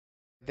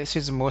this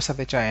is Musa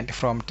the Giant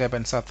from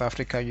Durban, South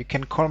Africa. You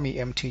can call me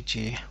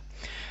MTG.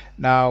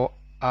 Now,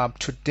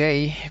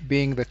 today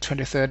being the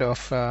 23rd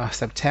of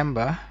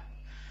September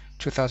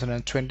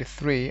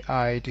 2023,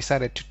 I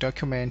decided to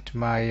document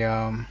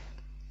my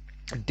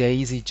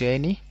DAISY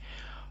journey.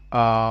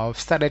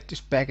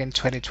 Started back in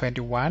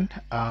 2021,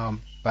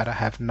 but I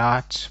have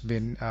not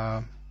been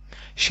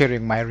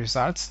sharing my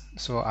results,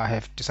 so I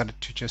have decided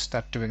to just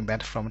start doing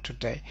that from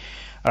today.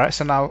 Alright,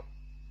 so now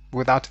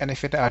without any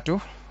further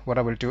ado, what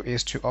I will do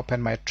is to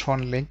open my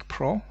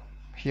TronLinkPro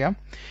here,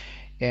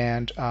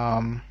 and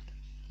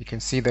you can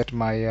see that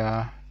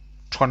my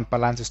Tron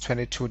balance is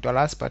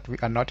 $22, but we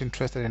are not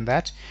interested in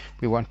that.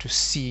 We want to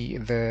see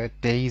the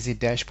DAISY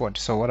dashboard.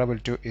 So what I will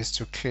do is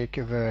to click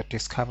the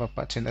discover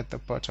button at the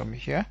bottom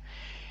here,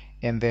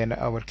 and then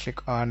I will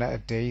click on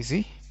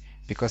DAISY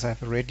because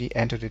I've already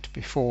entered it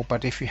before.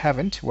 But if you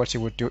haven't, what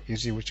you would do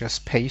is you would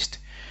just paste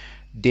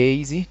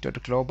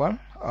daisy.global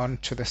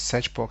onto the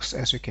search box,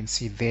 as you can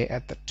see there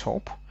at the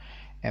top,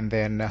 and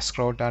then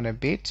scroll down a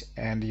bit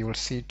and you will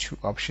see two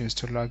options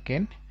to log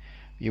in.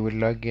 You will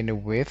log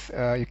in with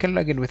you can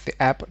log in with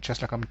the app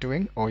just like I'm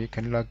doing, or you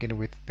can log in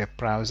with the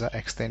browser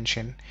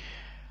extension.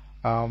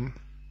 I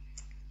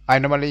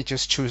normally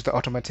just choose the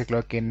automatic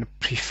login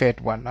preferred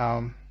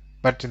one,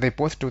 but they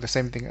both do the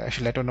same thing.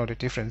 Actually, I don't know the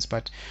difference,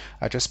 but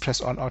I just press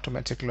on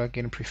automatic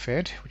login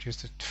preferred, which is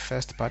the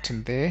first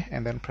button there,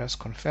 and then press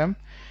confirm,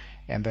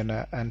 and then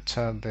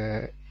enter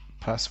the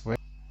password.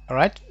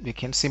 Alright, you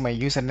can see my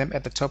username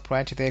at the top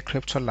right there,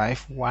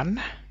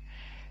 CryptoLife1,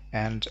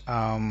 and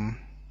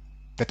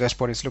the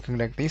dashboard is looking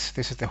like this.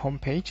 This is the home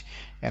page,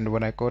 and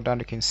when I go down,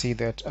 you can see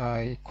that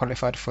I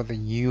qualified for the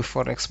new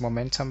Forex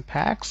Momentum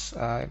Packs.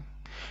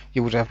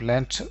 You would have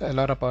learned a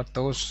lot about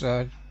those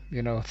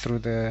through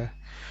the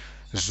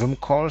Zoom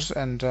calls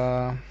and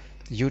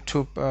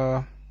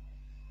YouTube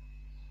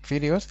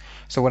videos.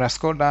 So when I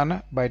scroll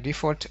down, by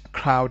default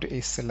crowd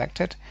is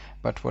selected,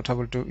 but what I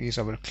will do is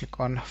I will click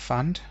on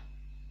fund,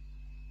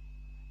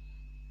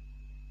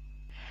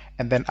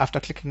 and then after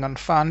clicking on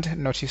fund,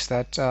 notice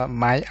that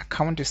my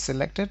account is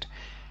selected,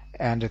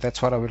 and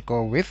that's what I will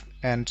go with.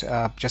 And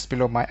just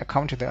below my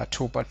account there are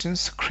two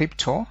buttons.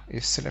 Crypto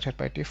is selected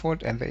by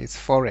default, and there is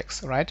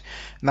Forex. Right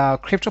now,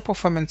 crypto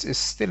performance is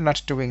still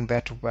not doing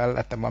that well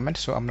at the moment,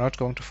 so I'm not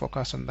going to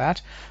focus on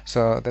that.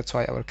 So that's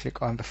why I will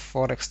click on the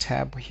Forex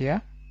tab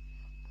here,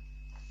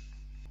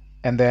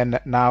 and then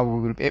now we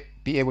will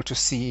be able to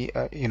see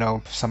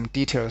some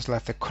details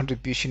like the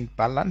contribution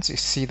balance. You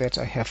see that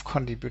I have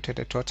contributed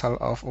a total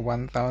of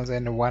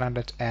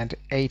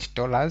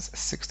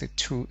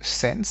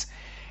 $1,108.62,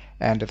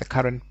 and the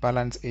current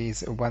balance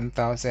is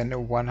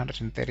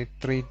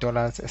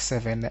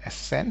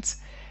 $1,133.07,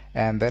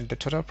 and then the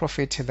total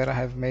profit that I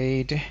have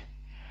made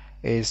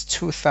is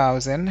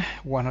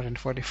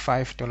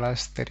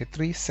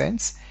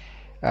 $2,145.33,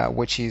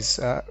 which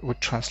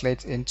would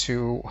translate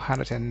into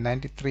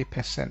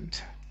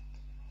 193%.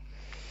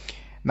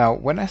 Now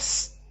when I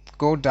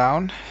go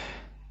down,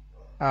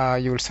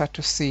 you will start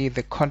to see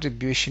the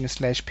contribution /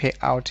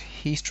 payout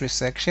history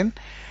section.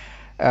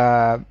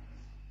 The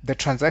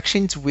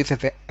transactions with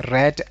the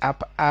red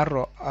up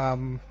arrow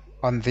on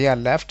their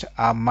left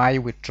are my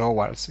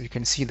withdrawals. You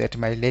can see that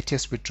my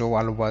latest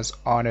withdrawal was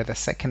on the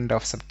 2nd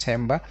of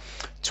September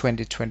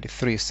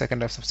 2023.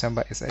 2nd of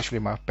September is actually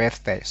my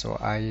birthday, so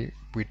I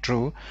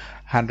withdrew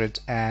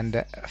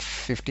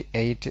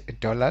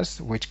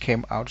 $158, which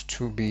came out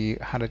to be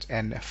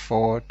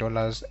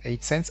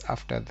 $104.08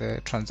 after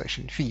the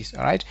transaction fees.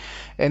 All right,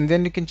 and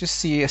then you can just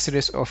see a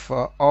series of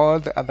all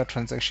the other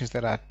transactions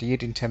that I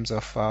did in terms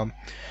of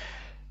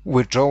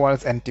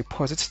withdrawals and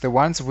deposits. The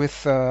ones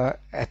with a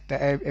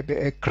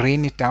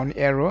green down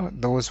arrow,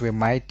 those were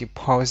my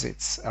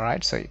deposits. All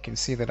right, so you can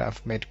see that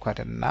I've made quite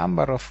a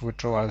number of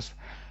withdrawals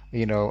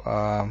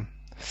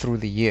through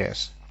the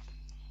years.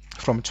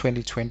 From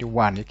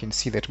 2021, you can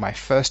see that my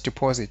first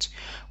deposit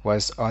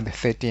was on the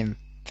 13th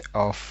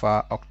of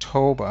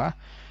October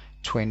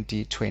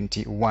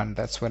 2021.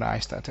 That's when I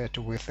started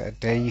with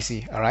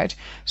DAISY. All right,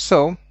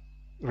 so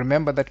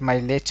remember that my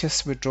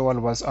latest withdrawal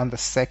was on the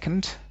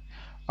 2nd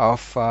of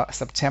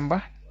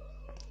September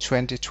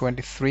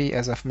 2023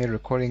 as of me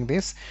recording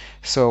this.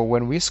 So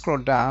when we scroll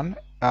down,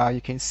 you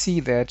can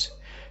see that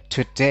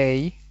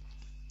today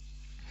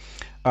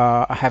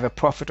I have a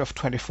profit of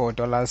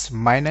 $24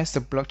 minus the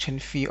blockchain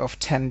fee of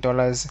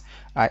 $10.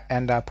 I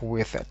end up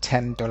with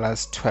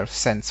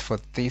 $10.12 for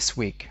this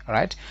week. All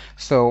right,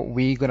 so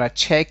we're gonna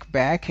check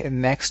back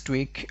next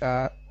week,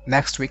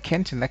 next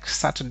weekend, next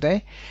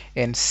Saturday,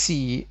 and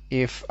see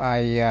if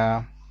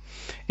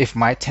if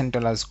my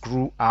 $10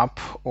 grew up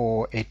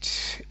or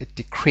it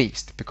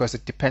decreased, because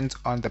it depends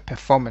on the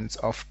performance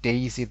of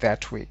DAISY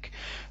that week.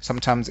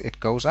 Sometimes it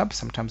goes up,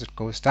 sometimes it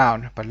goes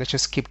down, but let's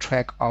just keep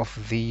track of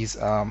these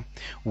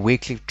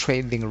weekly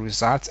trading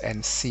results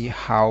and see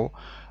how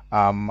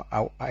am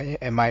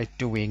I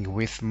doing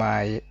with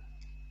my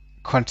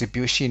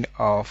contribution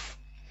of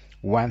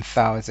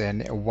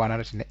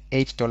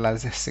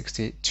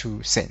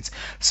 $1,108.62.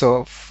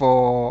 So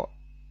for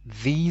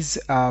these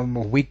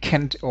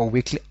weekend or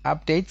weekly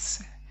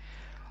updates,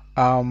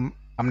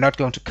 I'm not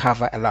going to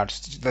cover a lot.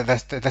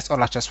 That's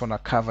all I just want to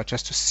cover,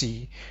 just to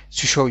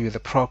show you the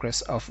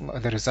progress of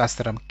the results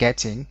that I'm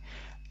getting,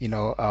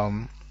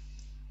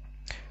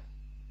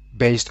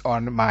 based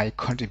on my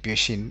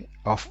contribution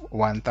of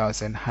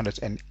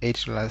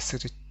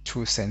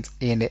 $1,108.62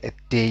 in a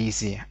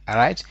DAISY. All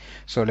right,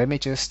 so let me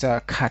just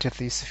cut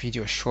this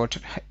video short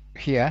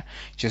here.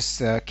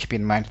 Just keep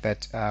in mind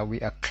that we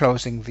are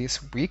closing this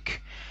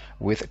week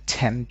with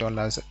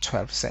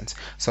 $10.12.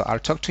 So I'll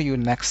talk to you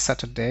next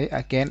Saturday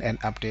again and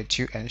update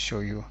you and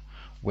show you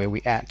where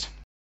we at.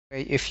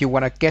 If you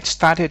want to get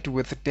started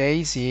with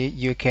DAISY,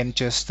 you can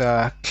just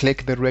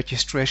click the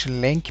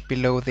registration link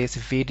below this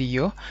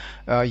video.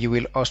 You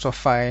will also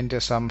find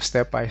some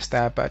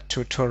step-by-step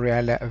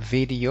tutorial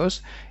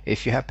videos.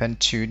 If you happen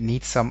to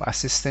need some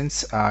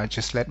assistance,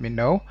 just let me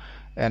know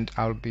and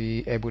I'll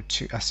be able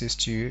to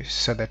assist you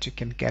so that you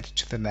can get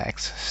to the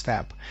next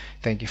step.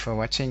 Thank you for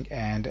watching,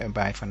 and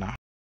bye for now.